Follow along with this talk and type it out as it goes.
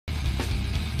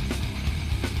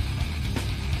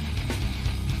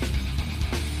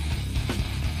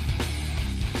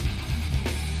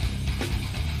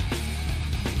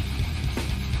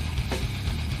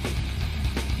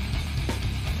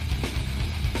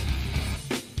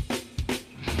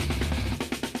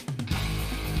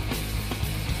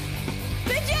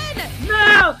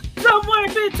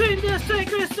Between the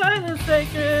sacred silence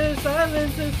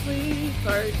and sleep.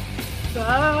 Sorry.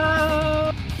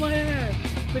 Somewhere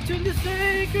between the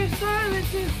sacred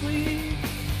silence and sleep.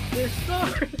 This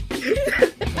story.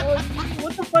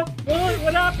 What the fuck?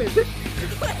 What happened? Was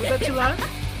that too loud?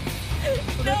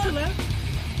 Was that too loud?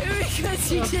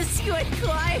 Because you just went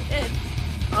quiet.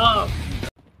 Oh.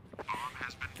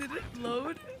 Did it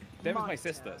load? That was my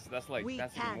sister, so that's like,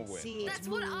 that's even more weird. That's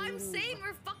what I'm saying,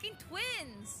 we're fucking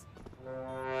twins!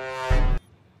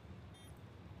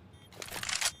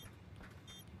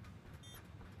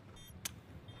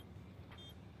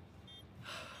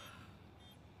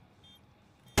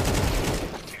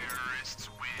 Terrorists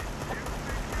win.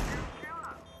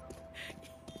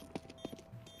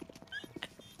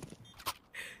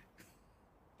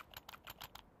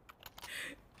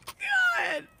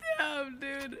 God damn,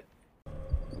 dude.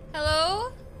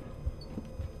 Hello?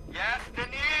 Yes,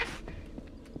 Denise?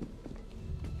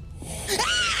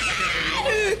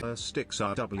 Sticks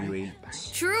RWE.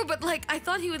 True, but like, I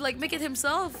thought he would like make it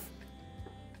himself.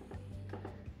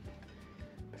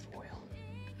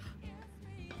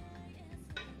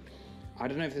 I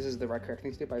don't know if this is the right correct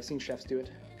thing to do, but I've seen chefs do it.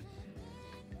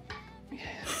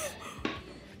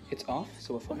 It's off,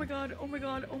 so we're fine. Oh my god, oh my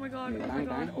god, oh my god, Yeah, oh my bang,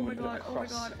 god, bang, oh my and we'll do a god, oh my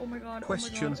cross. god, oh my god.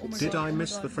 Question, oh my did god, I oh my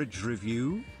miss god. the fridge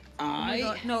review? Oh my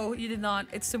god, no, you did not.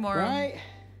 It's tomorrow. Right?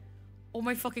 Oh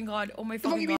my fucking god, oh my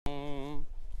fucking god.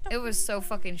 It was so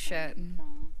fucking shit.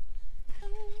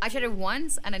 I tried it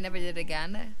once and I never did it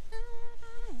again.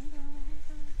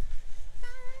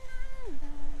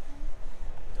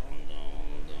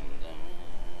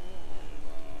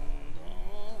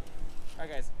 Alright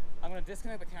guys, I'm gonna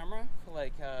disconnect the camera for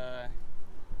like a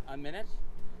minute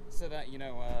so that, you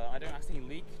know, I don't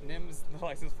accidentally leak Nim's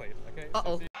license plate, okay?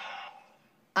 Uh-oh.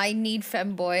 I need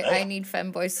femboy. I need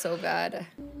femboy so bad.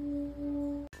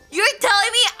 You're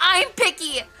telling me I'm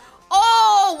picky?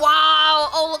 Oh, wow.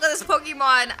 Oh, look at this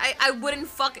Pokemon. I wouldn't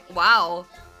fuck... Wow.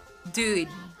 Dude,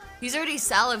 he's already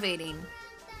salivating.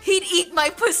 He'd eat my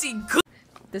pussy good.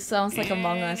 This sounds like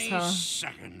Among Us, huh?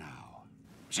 Second now.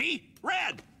 See?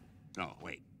 Red! No,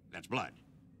 wait. That's blood.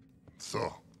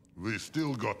 So, we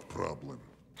still got problem.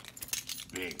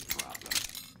 Big problem.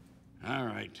 All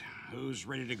right. Who's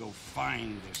ready to go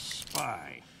find this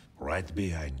spy? Right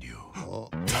behind you.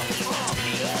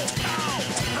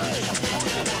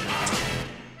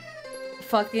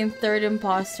 Fucking third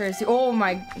imposters. Oh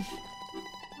my...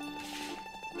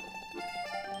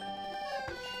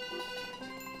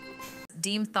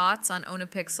 Deme thoughts on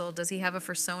Onapixel. Does he have a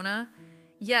fursona?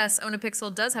 Yes,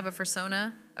 Onapixel does have a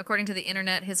fursona. According to the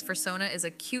internet, his fursona is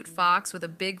a cute fox with a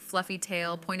big fluffy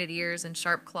tail, pointed ears, and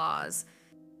sharp claws.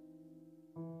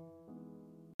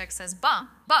 Says ba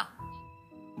ba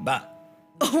Bah.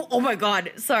 oh my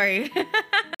god, sorry.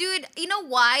 Dude, you know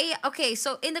why? Okay,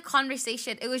 so in the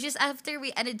conversation, it was just after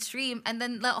we ended stream, and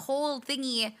then the whole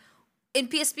thingy in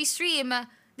PSP stream,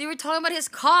 they were talking about his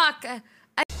cock.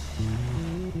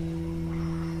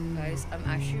 Guys, I'm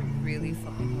actually really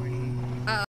fucking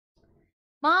horny.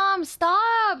 Mom,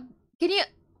 stop! Did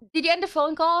you end the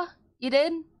phone call? You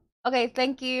did? Okay,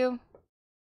 thank you.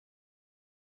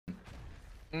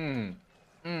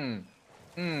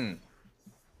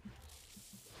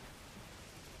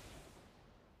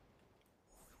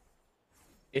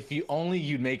 If you only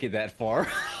you'd make it that far.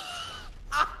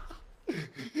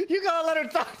 You gotta let her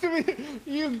talk to me.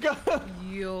 You gotta.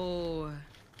 Yo,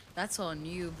 that's on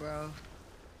you, bro.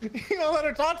 You gotta let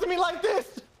her talk to me like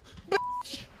this.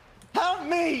 Bitch, help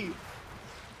me.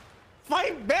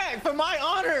 Fight back for my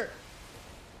honor.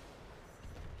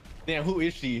 Damn, who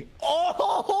is she?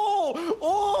 Oh,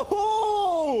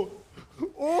 oh,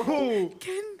 oh.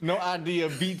 No idea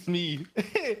beats me.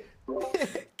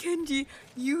 Kenji,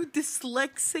 you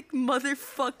dyslexic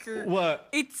motherfucker. What?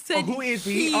 It said who is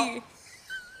he?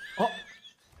 Oh.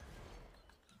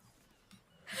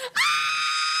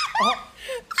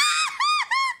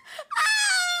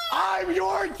 I'm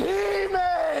your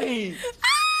teammate!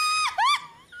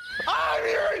 I'm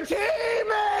your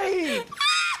teammate!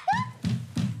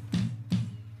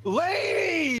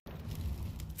 Lady!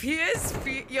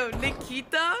 PSP, yo,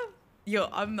 Nikita? Yo,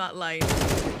 I'm not lying.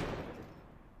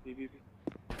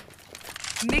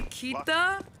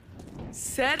 Nikita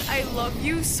said I love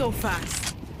you so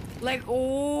fast. Like,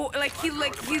 oh, like he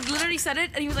literally said it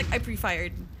and he was like, I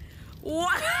pre-fired.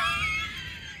 What?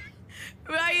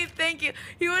 Right, thank you.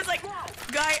 He was like,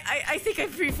 guy, I think I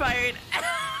pre-fired.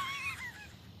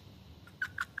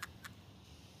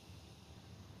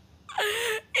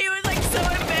 He was like so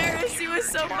embarrassed. He was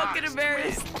so fucking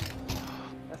embarrassed.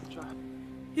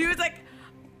 He was like,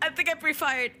 I think I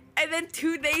pre-fired. And then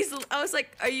 2 days, I was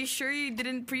like, "Are you sure you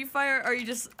didn't pre-fire? Or are you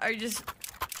just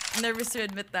nervous to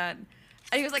admit that?"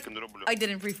 And he was like, "I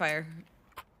didn't pre-fire.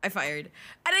 I fired."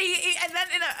 And then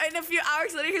in a few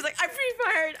hours later, he was like, "I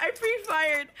pre-fired. I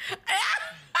pre-fired."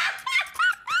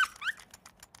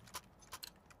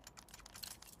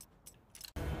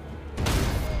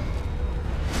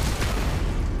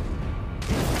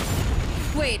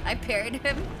 Wait, I paired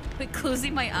him with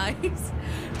closing my eyes.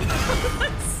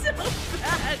 That's so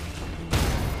bad.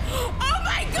 Oh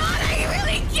my god, I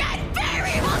really can't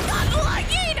parry while not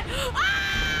looking!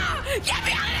 Ah! Get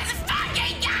me out of this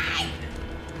fucking game!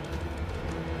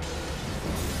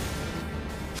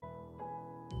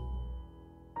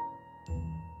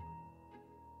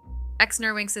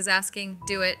 X-Nerwinks is asking,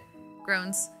 do it.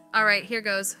 Groans. Alright, here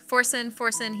goes.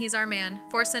 Forsen, he's our man.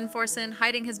 Forsen,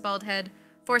 hiding his bald head.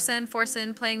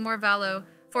 Forsen, playing more Valo.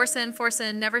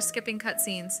 Forsen, never skipping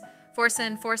cutscenes.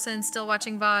 Forsen, still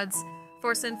watching VODs.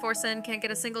 Forsen, can't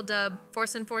get a single dub.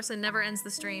 Forsen, never ends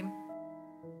the stream.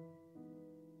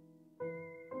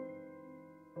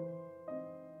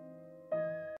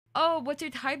 Oh, what's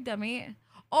your type, dummy?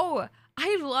 Oh,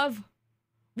 I love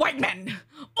white men.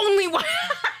 Only white.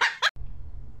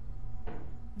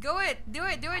 Do it. You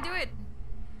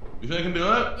think I can do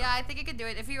it? Yeah, I think you can do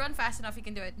it. If you run fast enough, you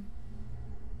can do it.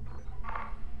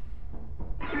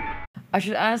 I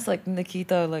should ask like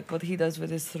Nikita like what he does with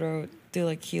his throat to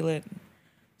like heal it,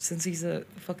 since he's a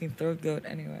fucking throat goat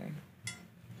anyway.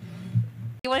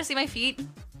 You want to see my feet?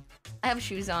 I have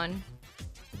shoes on.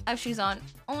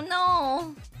 Oh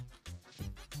no!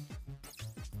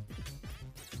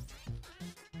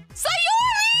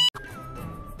 Sayori!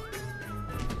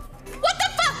 What the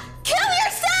fuck? Kill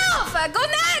yourself! Go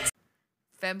next!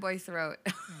 Femboy throat.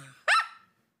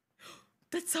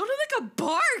 That sounded like a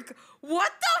bark!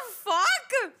 What the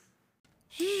fuck?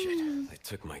 Shit, they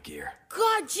took my gear.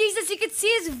 God, Jesus, you could see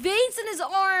his veins in his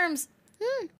arms!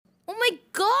 Oh my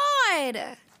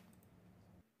god!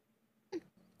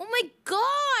 Oh my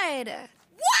god!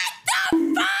 What the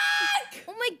fuck?!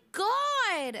 Oh my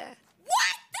god!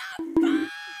 What the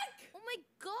fuck?! Oh my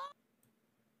god!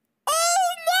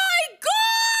 Oh my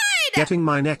god! Getting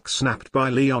my neck snapped by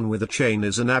Leon with a chain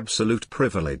is an absolute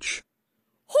privilege.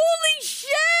 Holy shit!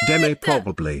 Deme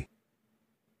probably.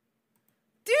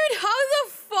 Dude, how the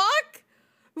fuck?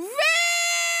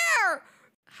 Rare!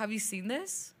 Have you seen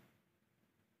this?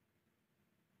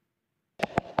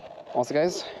 Also,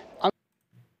 guys,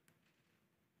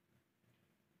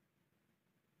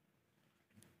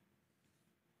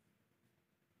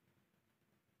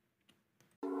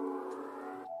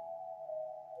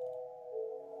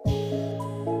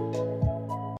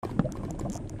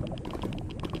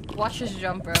 Watch this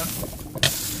jump, bro.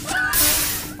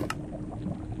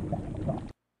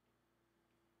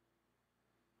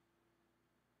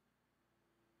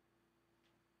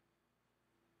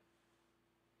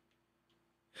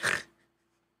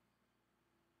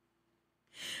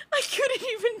 I couldn't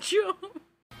even jump.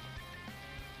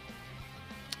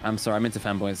 I'm sorry, I'm into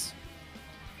fanboys.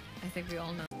 I think we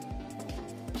all know.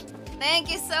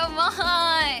 Thank you so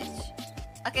much!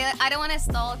 Okay, I don't want to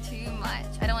stall too much.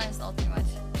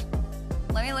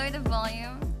 Let me lower the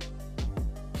volume.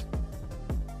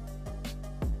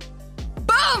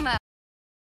 Boom!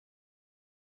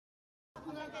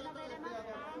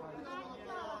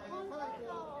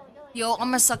 Yo,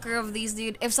 I'm a sucker of these,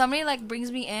 dude. If somebody like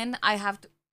brings me in, I have to.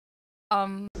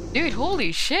 Dude,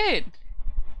 holy shit!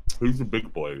 Who's the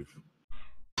big boys?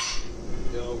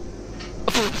 Yo.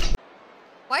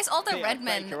 Why is all the red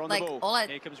men like all at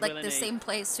like the same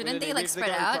place? Shouldn't they like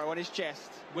spread out? On his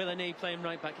chest. Willany playing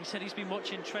right back. He said he's been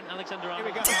watching Trent Alexander-Arnold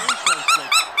Here we go. very closely.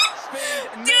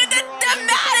 Dude, the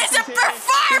man is a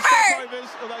performer!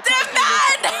 The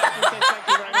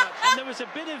man! And there was a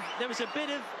bit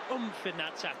of oomph in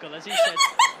that tackle as he said,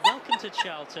 "Welcome to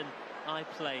Charlton. I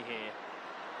play here."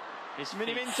 His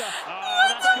Mini feet. Minter. Oh,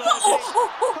 that's good.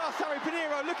 Past Harry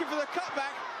Pinero looking for the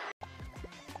cutback.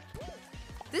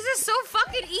 This is so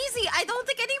fucking easy. I don't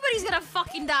think anybody's gonna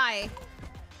fucking die.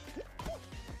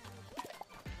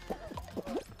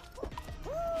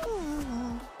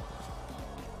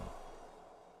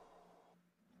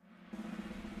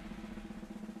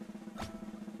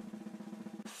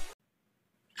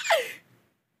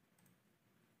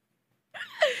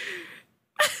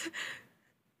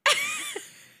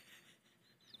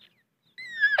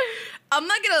 I'm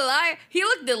not gonna lie, he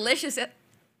looked delicious.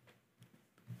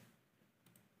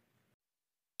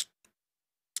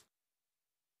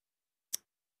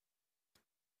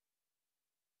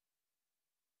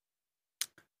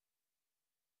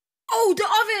 Oh, the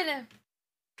oven!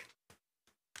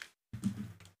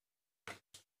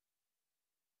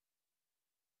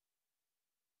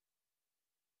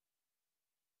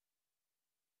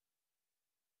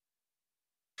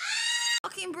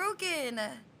 fucking broken.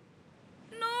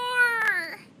 No.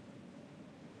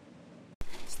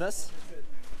 SNES?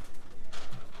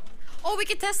 Oh, we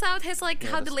could test out his like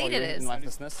how delayed it is. Like the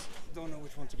SNES? Don't know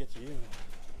which one to get to you.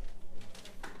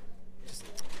 Just,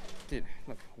 dude,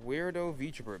 look, weirdo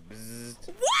VTuber. What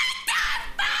the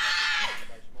fuck?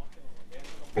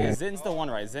 Yeah, Zin's the one,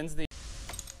 right? Zin's the.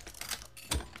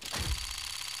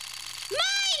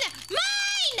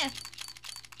 Mine!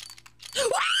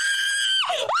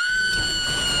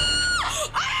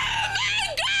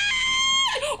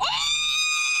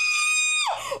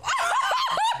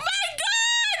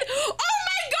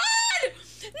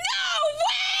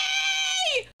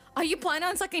 Are you planning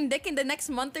on sucking dick in the next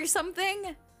month or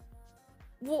something?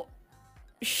 Well,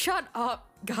 shut up,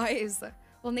 guys.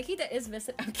 Well, Nikita is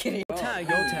missing. I'm kidding. Go tag,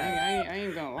 go tag. I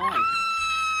ain't gonna lie.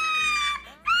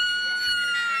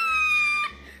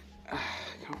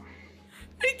 Come on.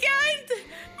 I can't!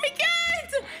 I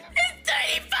can't! It's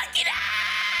dirty fucking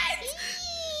hands!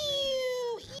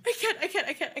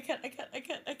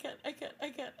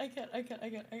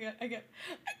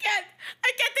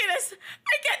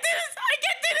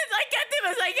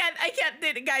 I can't do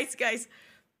it, guys.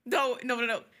 No.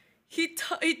 He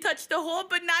touched the whole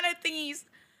banana thingies.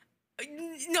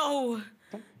 No.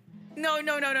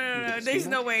 There's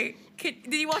no way.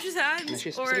 Did he wash his hands?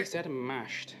 She specifically said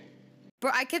mashed.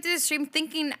 Bro, I kept this stream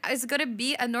thinking it's gonna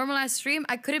be a normalized stream.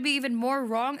 I couldn't be even more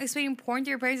wrong. Explaining porn to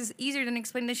your parents is easier than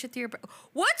explaining this shit to your parents.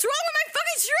 What's wrong with my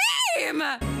fucking stream?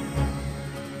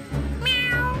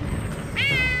 Meow.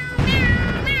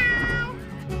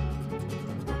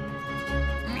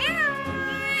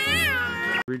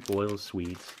 Greek oil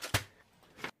sweets.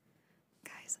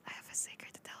 Guys, I have a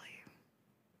secret to tell you.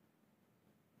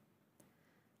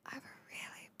 I have a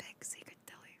really big secret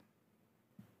to tell you.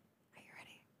 Are you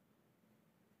ready?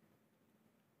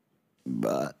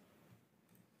 But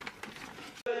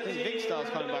His big star's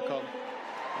coming back on.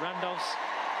 Randolph's.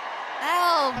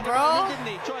 Hell, bro. Didn't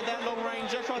he? Tried that long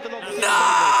range. Tried the long.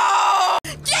 No!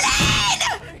 Get in!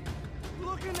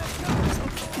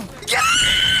 Get in!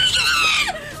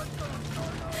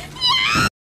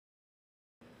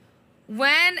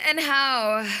 When and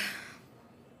how?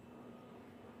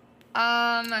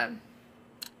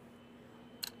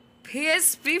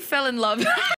 PSP fell in love.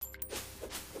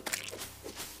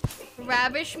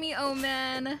 Ravish me, oh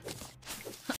man.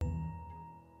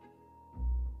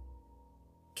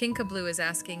 King Kabloo is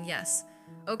asking, yes.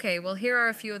 Okay, well here are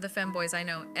a few of the femboys I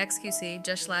know. XQC,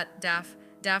 Jeshlat,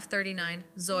 Daf39,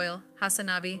 Zoil,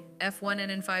 Hasanabi, F1N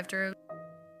and 5 Turo.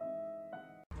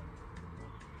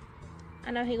 I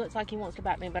know he looks like he wants to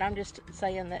bite me, but I'm just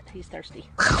saying that he's thirsty.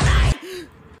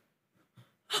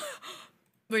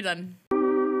 We're done.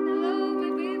 Hello, my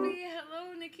baby.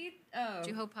 Hello, Nikita. Oh.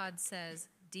 Juhopod says,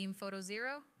 Deem photo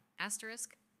 0,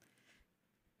 asterisk,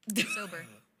 sober.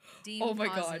 Deem Oh my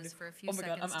god. pauses for a few Oh my god,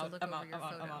 seconds I'm to out. look I'm over out. your I'm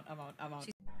out. photo. I'm out.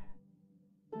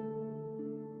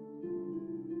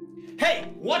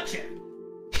 Hey, watch it!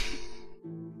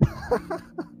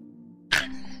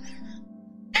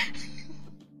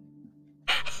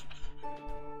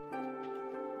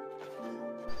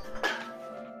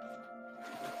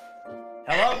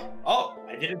 Hello? Oh,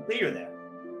 I didn't see you there.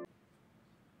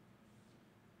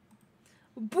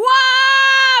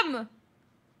 BWAM!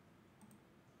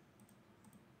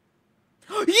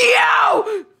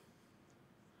 Yo!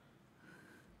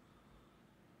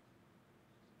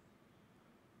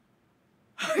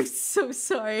 I'm so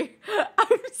sorry.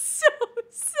 I'm so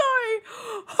sorry.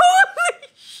 Holy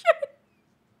shit.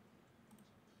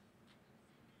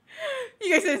 You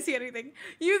guys didn't see anything.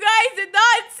 You guys did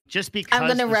not. Just because I'm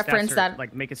gonna the reference stats are, that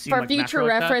like make it seem for like future macro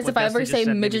like that, reference. what If I ever Destiny just say said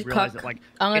made me midget realize cuck, that, like,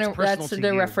 I'm it's gonna. personal That's to the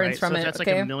you, reference right? from So it. that's like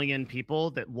Okay. 1 million people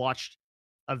that watched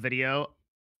a video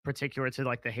particular to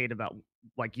like the hate about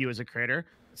like you as a creator.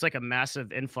 It's like a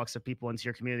massive influx of people into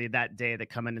your community that day that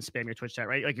come in and spam your Twitch chat,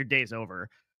 right? Like your day's over.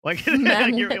 Like,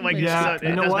 Man, yeah,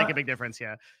 you know does what? make a big difference.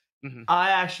 Yeah. Mhm. I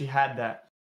actually had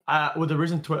that with the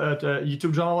recent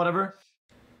YouTube channel, whatever.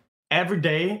 Every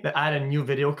day that I had a new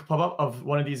video pop up of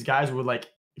one of these guys with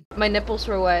like, My nipples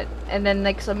were wet, and then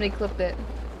like somebody clipped it.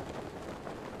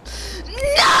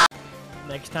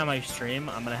 Next time I stream,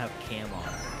 I'm gonna have cam on.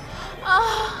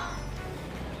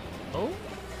 Oh.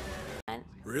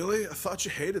 Really? I thought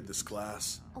you hated this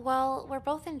class. Well, we're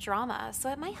both in drama, so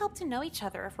it might help to know each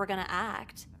other if we're gonna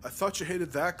act. I thought you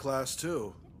hated that class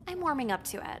too. I'm warming up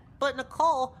to it. But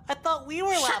Nicole, I thought we were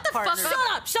lab partners. Shut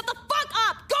up! Shut the fuck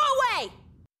up! Go away!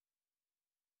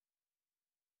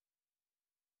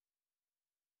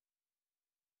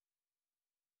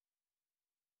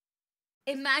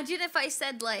 Imagine if I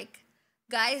said like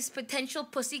Guys, potential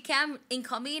pussy cam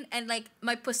incoming, and like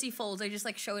my pussy folds are just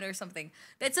like showing or something.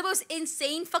 That's the most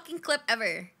insane fucking clip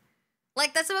ever.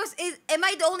 Like that's the most. Am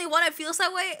I the only one that feels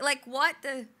that way? Like what?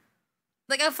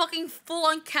 Like a fucking full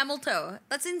on camel toe.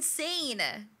 That's insane.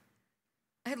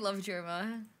 I love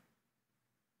Jerma.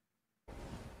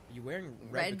 Are you wearing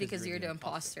red because you're the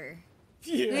imposter?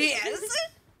 Yes.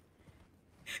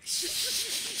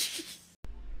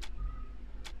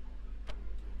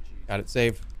 Got it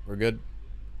saved. We're good.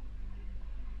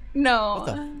 No.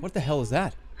 What the hell is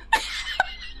that?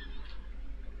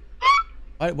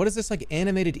 What is this like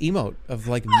animated emote of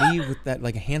like me with that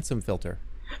like handsome filter?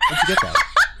 Where'd you get that?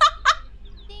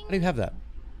 How do you have that?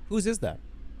 Whose is that?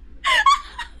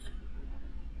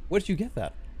 Where did you get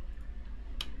that?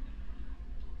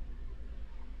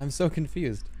 I'm so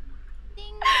confused.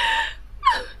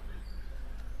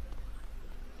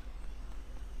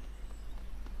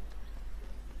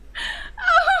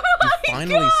 You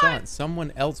finally saw it.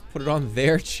 Someone else put it on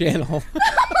their channel.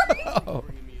 Oh.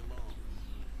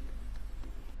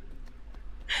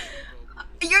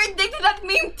 You're addicted to that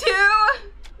meme too?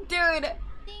 Dude.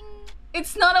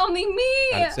 It's not only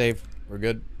me. Got it saved. We're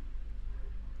good.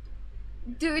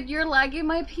 Dude, you're lagging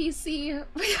my PC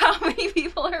with how many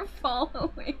people are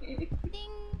following.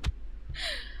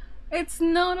 It's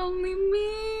not only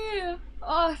me.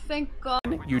 Oh, thank God.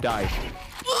 You died.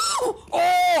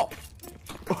 Oh!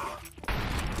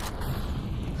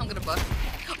 I'm gonna buck.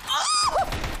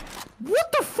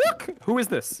 What the fuck? Who is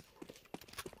this?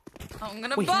 I'm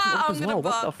gonna Wait, buck. he has I'm as gonna well.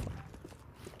 What the buck.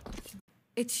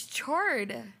 It's charred.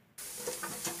 Now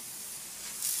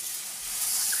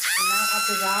up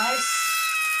his eyes.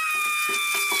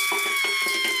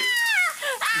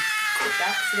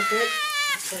 Back to the bit.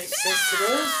 That's what it says to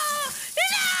do.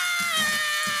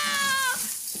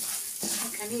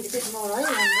 I need a bit more oil on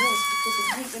this because it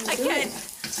ain't gonna do it.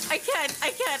 I can't.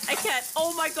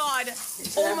 Oh my God.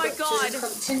 So Oh I've my got to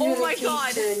God. continually Oh my keep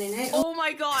God. turning it. Oh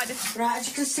my God. Right, as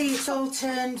you can see, it's all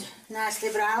turned nicely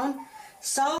brown.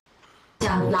 So.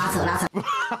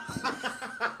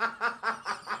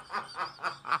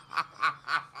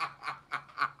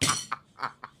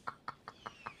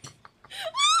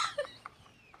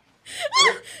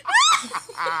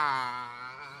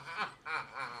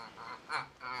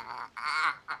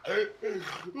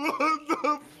 What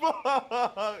the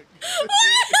fuck?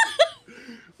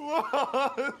 What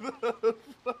the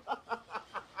fuck?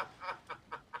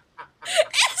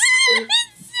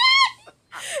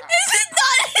 Is it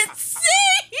not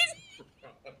insane?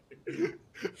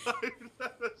 I've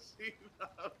never seen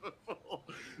that before.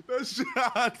 That shit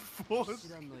had force.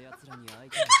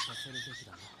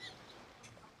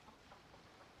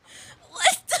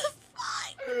 What the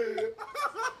fuck?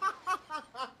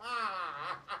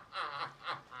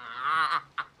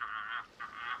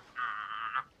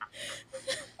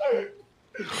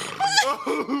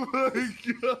 Oh my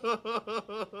God.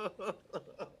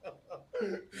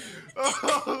 Oh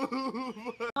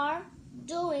my. Are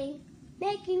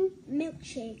making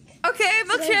milkshake. Okay,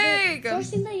 So milkshake. the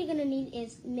first thing that you're gonna need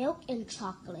is milk and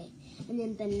chocolate, and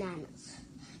then bananas.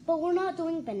 But we're not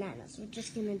doing bananas. We're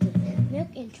just gonna do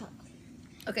milk and chocolate.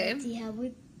 Okay. Let's see how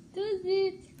we do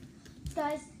it,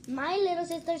 guys. My little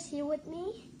sister's here with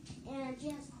me, and she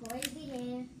has crazy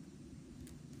hair.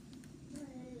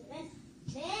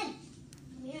 Ben,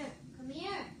 come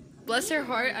here. Bless her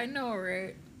heart. I know,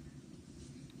 right?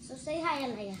 So say hi,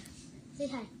 Alaya. Say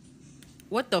hi.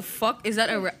 What the fuck is that?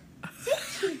 Well,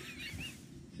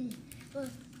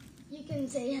 you can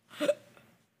say hi.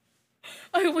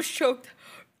 I almost choked.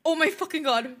 Oh my fucking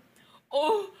God.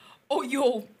 Oh,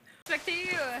 yo. Back to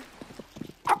you.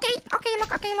 Okay,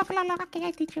 look, okay,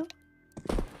 I teach you.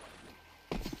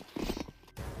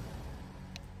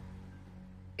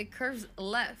 It curves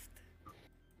left.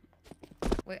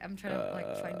 Wait, I'm trying to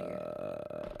like find you.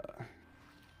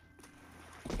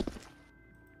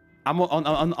 I'm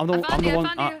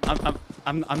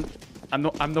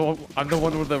the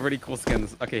one with the really cool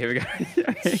skins. Okay, here we go.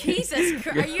 Jesus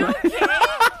Christ, are you okay?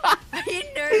 Are you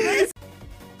nervous?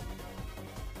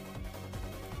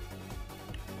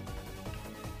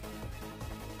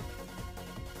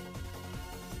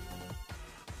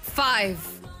 Five,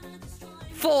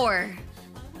 4,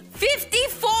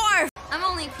 54. I'm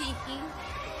only peeking.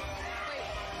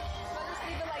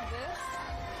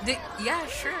 Yeah,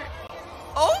 sure.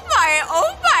 Oh my,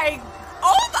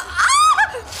 ah!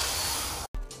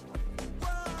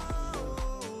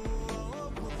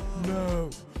 No.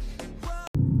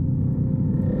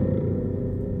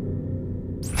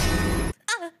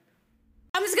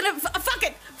 I'm just gonna fuck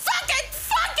it.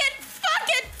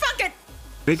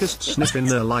 Biggest sniff in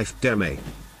their life, deme.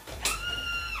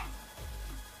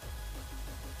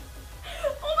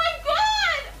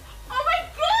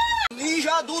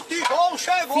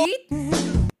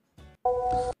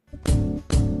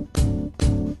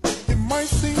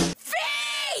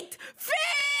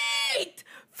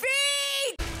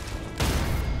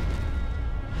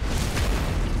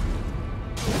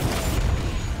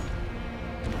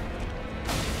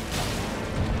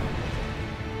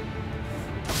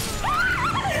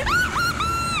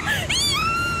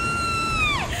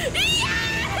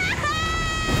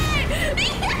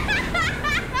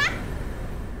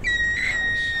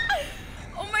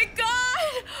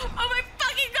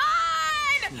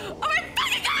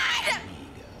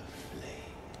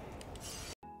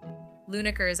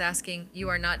 Luniker is asking, you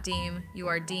are not deme, you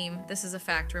are deme. This is a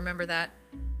fact, remember that.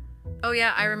 Oh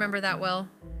yeah, I remember that well.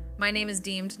 My name is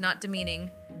deemed, not demeaning.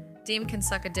 Deme can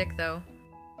suck a dick though.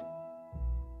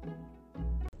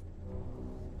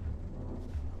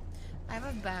 I have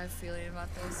a bad feeling about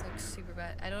this, like super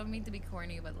bad. I don't mean to be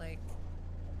corny, but like,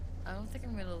 I don't think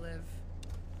I'm gonna live.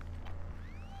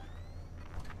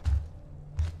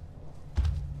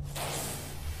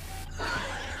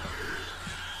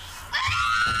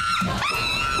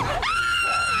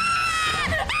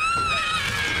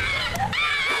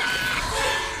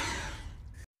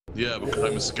 Yeah, because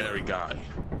I'm a scary guy.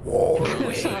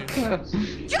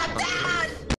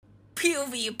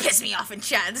 POV, you piss me off in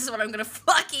chat. This is what I'm gonna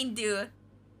fucking do.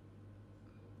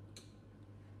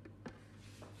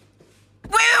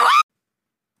 Wait!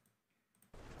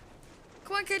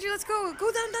 Come on, KG, let's go.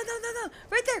 Go down, down, down, down, down.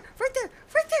 Right there, right there,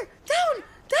 right there. Down,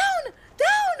 down,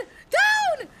 down,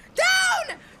 down,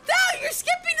 down, down. You're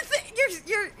skipping the thing.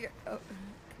 You're. Oh.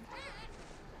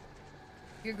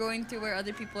 You're going to where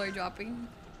other people are dropping.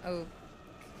 Oh.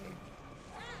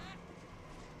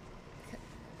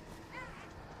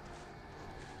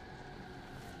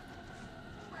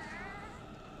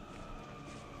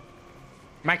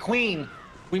 My queen,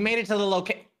 we made it to the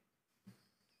location.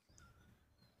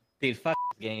 Dude, fuck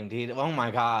this game, dude. Oh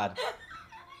my god.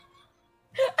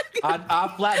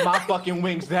 I flattened my fucking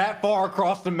wings that far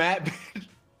across the map.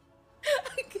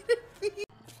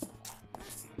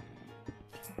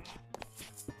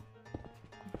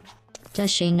 Does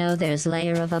she know there's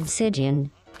layer of obsidian?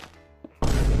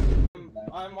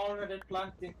 I'm already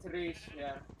planting trees,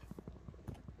 yeah.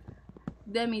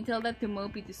 Demi, tell that to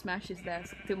Mopey to smash his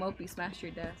desk. To Mopey, smash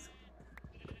your desk.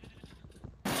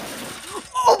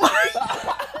 Oh my!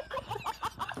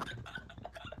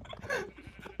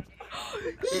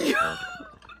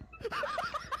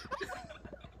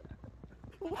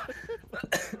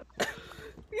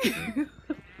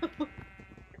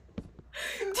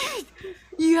 Dude,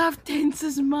 you have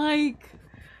Tense's mic.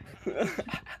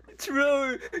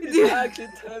 True, it's actually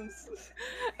tense.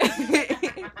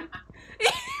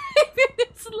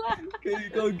 It's loud. Can you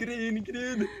go green,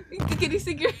 green? Can you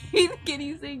say green? Can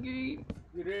you say green?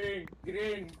 Green,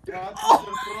 green. What is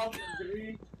your problem,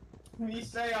 green? Me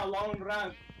say a long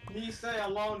run. Me say a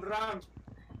long run.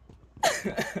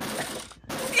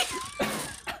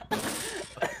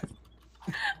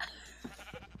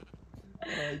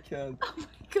 I can't. Oh my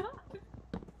god.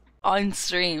 On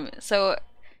stream. So,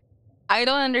 I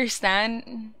don't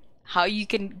understand how you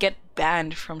can get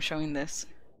banned from showing this.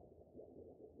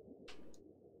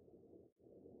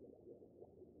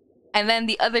 And then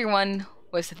the other one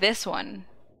was this one.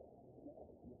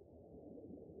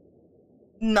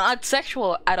 Not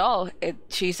sexual at all.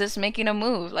 She's just making a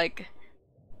move. Like,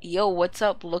 yo, what's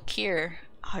up? Look here.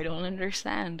 I don't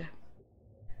understand.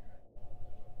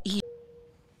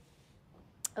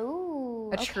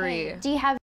 Ooh, A tree. Do you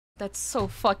have? That's so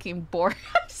fucking boring.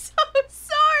 I'm so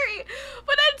sorry,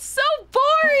 but that's so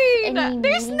boring. Any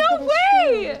There's meaning no for this tree,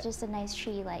 or way. is it just a nice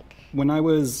tree, like. When I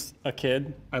was a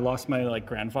kid, I lost my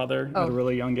grandfather at a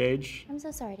really young age. I'm so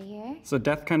sorry to hear. So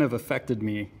death kind of affected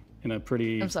me in a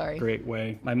pretty great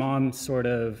way. My mom sort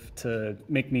of, to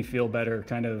make me feel better,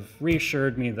 kind of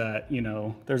reassured me that, you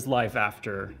know, there's life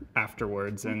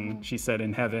afterwards. And she said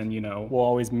in heaven, you know, we'll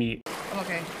always meet. I'm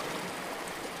okay.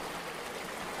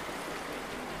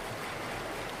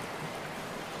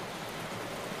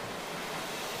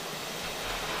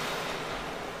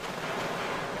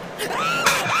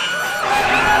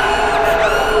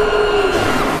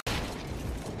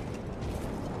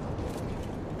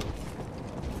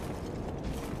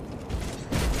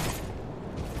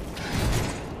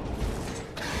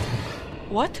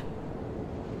 What?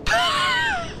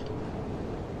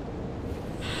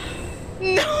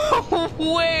 No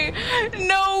way!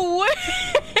 No way!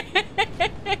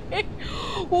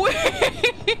 Wait!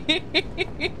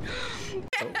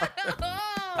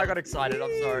 I got excited,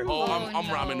 I'm sorry. Oh,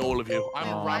 I'm ramming all of you.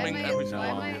 I'm ramming every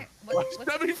single one of you.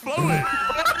 Demi, flow it!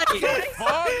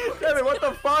 Demi, what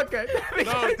the fuck?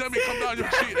 No, Demi, come down, you're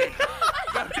cheating.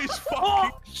 Demi's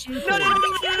fucking cheating. No!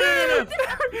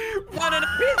 One and a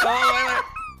bit! Oh, wait.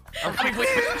 I'm coming with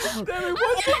you. Demi,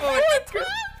 what the fuck?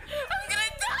 I'm gonna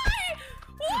die!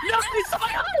 No, it's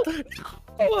somebody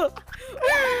else!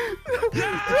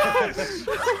 Yes!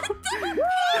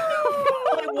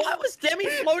 Wait, why was Demi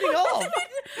floating off? I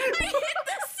hit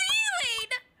the ceiling!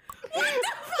 What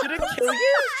the fuck? Did it kill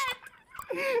you?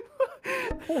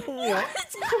 What?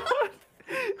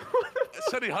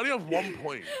 Sunny, how do you have 1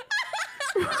 point?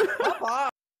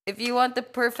 If you want the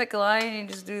perfect line, you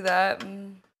just do that.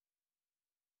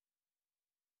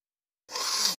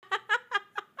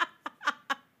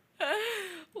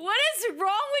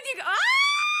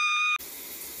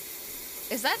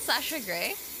 Is that Sasha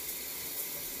Grey?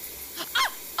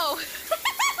 Ah! Oh.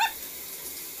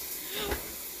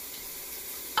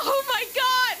 Oh my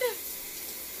god!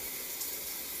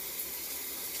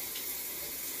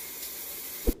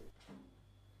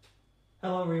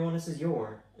 Hello everyone, this is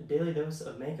your daily dose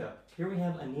of makeup. Here we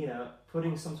have Anita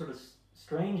putting some sort of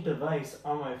strange device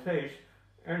on my face,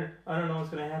 and I don't know what's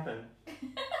gonna happen.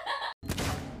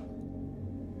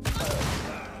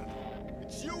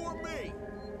 It's you or me.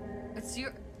 It's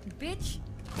your bitch.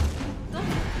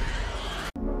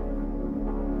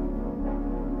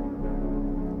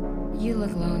 You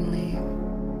look lonely.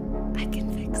 I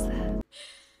can fix that.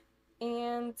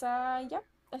 And yep,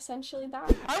 essentially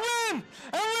that. I win!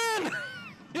 I win!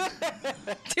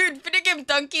 Dude, video game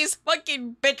donkey's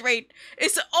fucking bitrate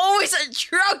is always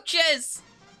atrocious.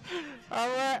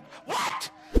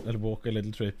 What? I'll walk a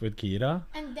little trip with Kira.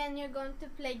 And then you're going to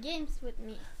play games with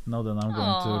me. No, then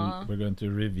Aww. we're going to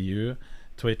review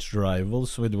Twitch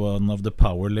rivals with one of the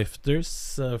power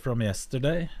lifters from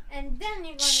yesterday. And then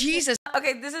you're going Jesus.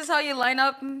 Okay, this is how you line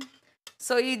up.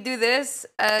 So you do this,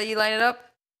 you line it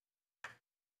up.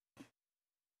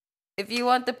 If you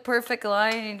want the perfect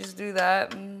line, you just do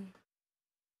that.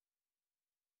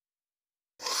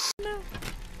 No.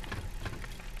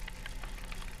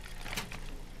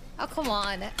 Oh, come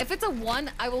on. If it's a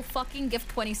 1, I will fucking give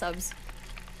 20 subs.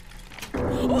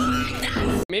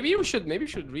 Maybe you should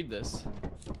read this.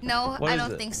 No, What I is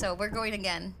don't it? think so. We're going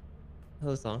again.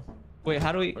 Hold on. Wait,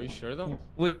 how do we? Are you sure though?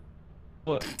 Wait,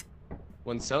 what?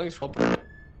 When selling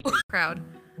Crowd.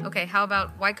 Okay, how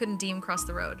about why couldn't Deme cross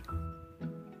the road?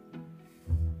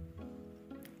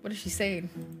 What is she saying?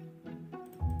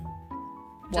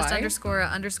 Just Why?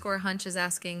 underscore hunch is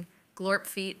asking, glorp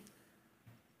feet.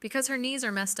 Because her knees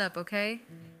are messed up, okay?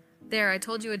 There, I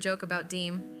told you a joke about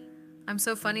Deme. I'm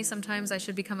so funny sometimes I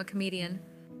should become a comedian.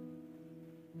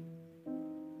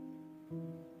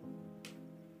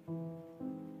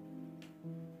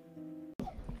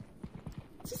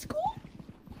 Is it school?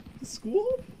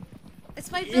 School?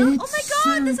 It's my bill. Oh my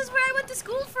god, this is where I went to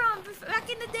school from back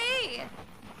in the day.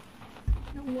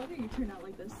 No wonder you turn out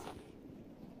like this.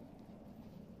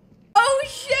 Oh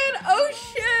shit! Oh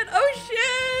shit! Oh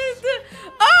shit!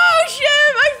 Oh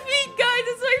shit! My feet, guys!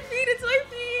 It's my feet! It's my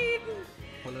feet!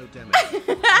 Hello, Demi.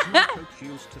 As my coach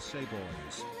used to say,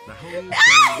 boys, the whole thing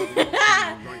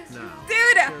right now.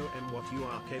 Dude! Show them what you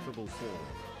are capable for.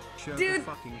 Show the Dude.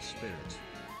 fucking spirit.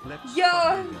 Let's Yo!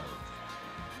 fucking go.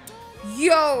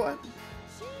 Yo!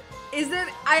 Is it?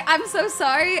 I'm so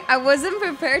sorry. I wasn't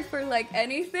prepared for like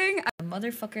anything.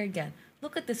 Motherfucker again.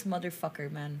 Look at this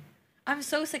motherfucker, man. I'm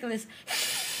so sick of this.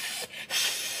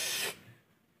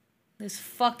 This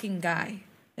fucking guy.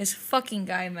 This fucking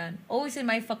guy, man. Always in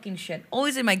my fucking shit.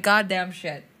 Always in my goddamn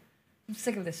shit. I'm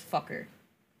sick of this fucker.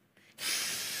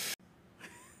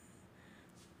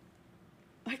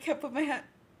 I can't put my hand.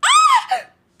 Ah!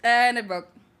 And it broke.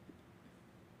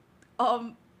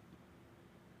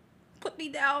 Put me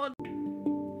down.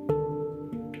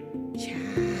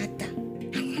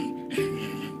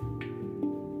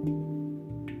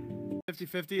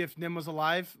 50-50 if Nim was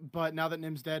alive, but now that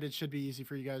Nim's dead, it should be easy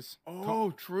for you guys.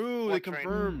 Oh, true. They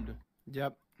confirmed.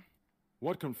 Yep.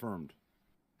 What confirmed?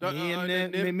 Me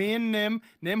and Nim.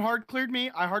 Nim hard cleared me.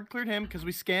 I hard cleared him because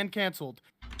we scanned canceled.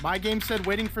 My game said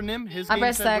waiting for Nim. His I game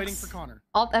press said waiting X. for Connor.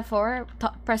 Alt F4.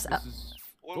 Press up.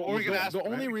 The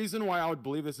only reason why I would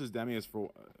believe this is Demi is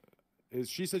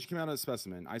she said she came out as a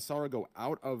specimen. I saw her go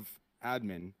out of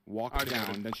admin, walk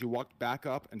down, then she walked back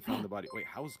up and found the body. Wait,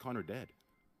 how is Connor dead?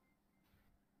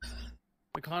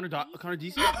 Like Connor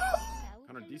DC?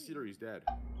 Connor DC or he's dead?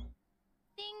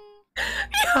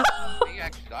 He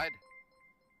actually died.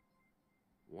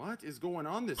 What is going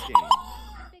on this game?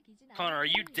 Connor, are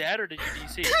you dead or did you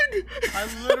DC? I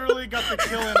literally got the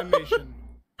kill animation.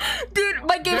 Dude,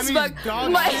 my game's Demi's bugged.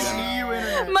 dog My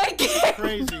internet. game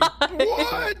Crazy.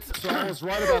 What? So I was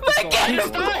right about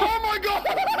this. Oh my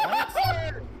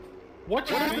god! What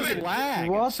is this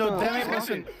lag? So Demi,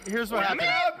 listen. Here's what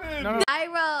happened. No. I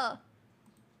roll.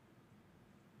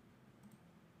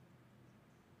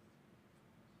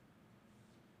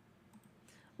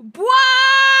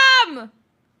 BWAM!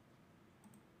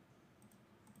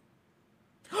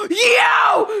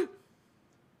 Yo!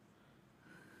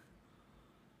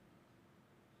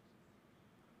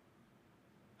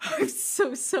 I'm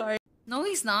so sorry. No,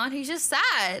 he's not. He's just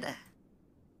sad.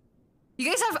 You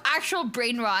guys have actual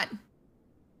brain rot.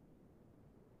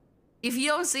 If you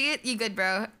don't see it, you good,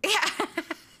 bro. Yeah.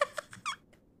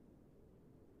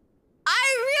 I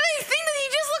really think that he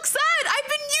just looks sad. I've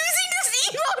been using this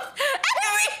emote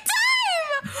every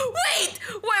time.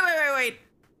 Wait.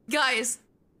 Guys,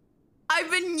 I've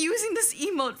been using this emote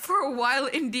emote for a while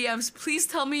in DMs. Please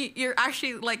tell me you're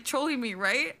actually like trolling me,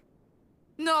 right?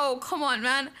 No, come on,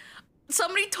 man.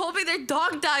 Somebody told me their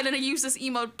dog died and I used this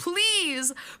emote.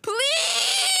 Please,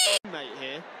 please. Mate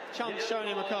here, Chump's showing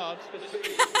him a card.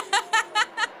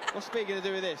 What's Speed going to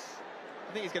do with this?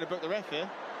 I think he's going to book the ref here.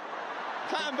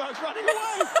 Clattenburg's running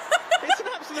away. It's an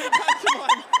absolute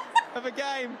pantomime of a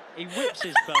game. He whips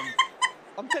his bum.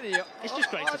 I'm telling you, it's just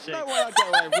great to see. No way I'd get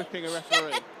away with whipping a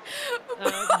referee.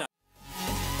 No.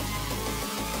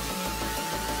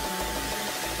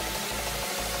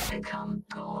 Become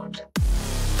gold.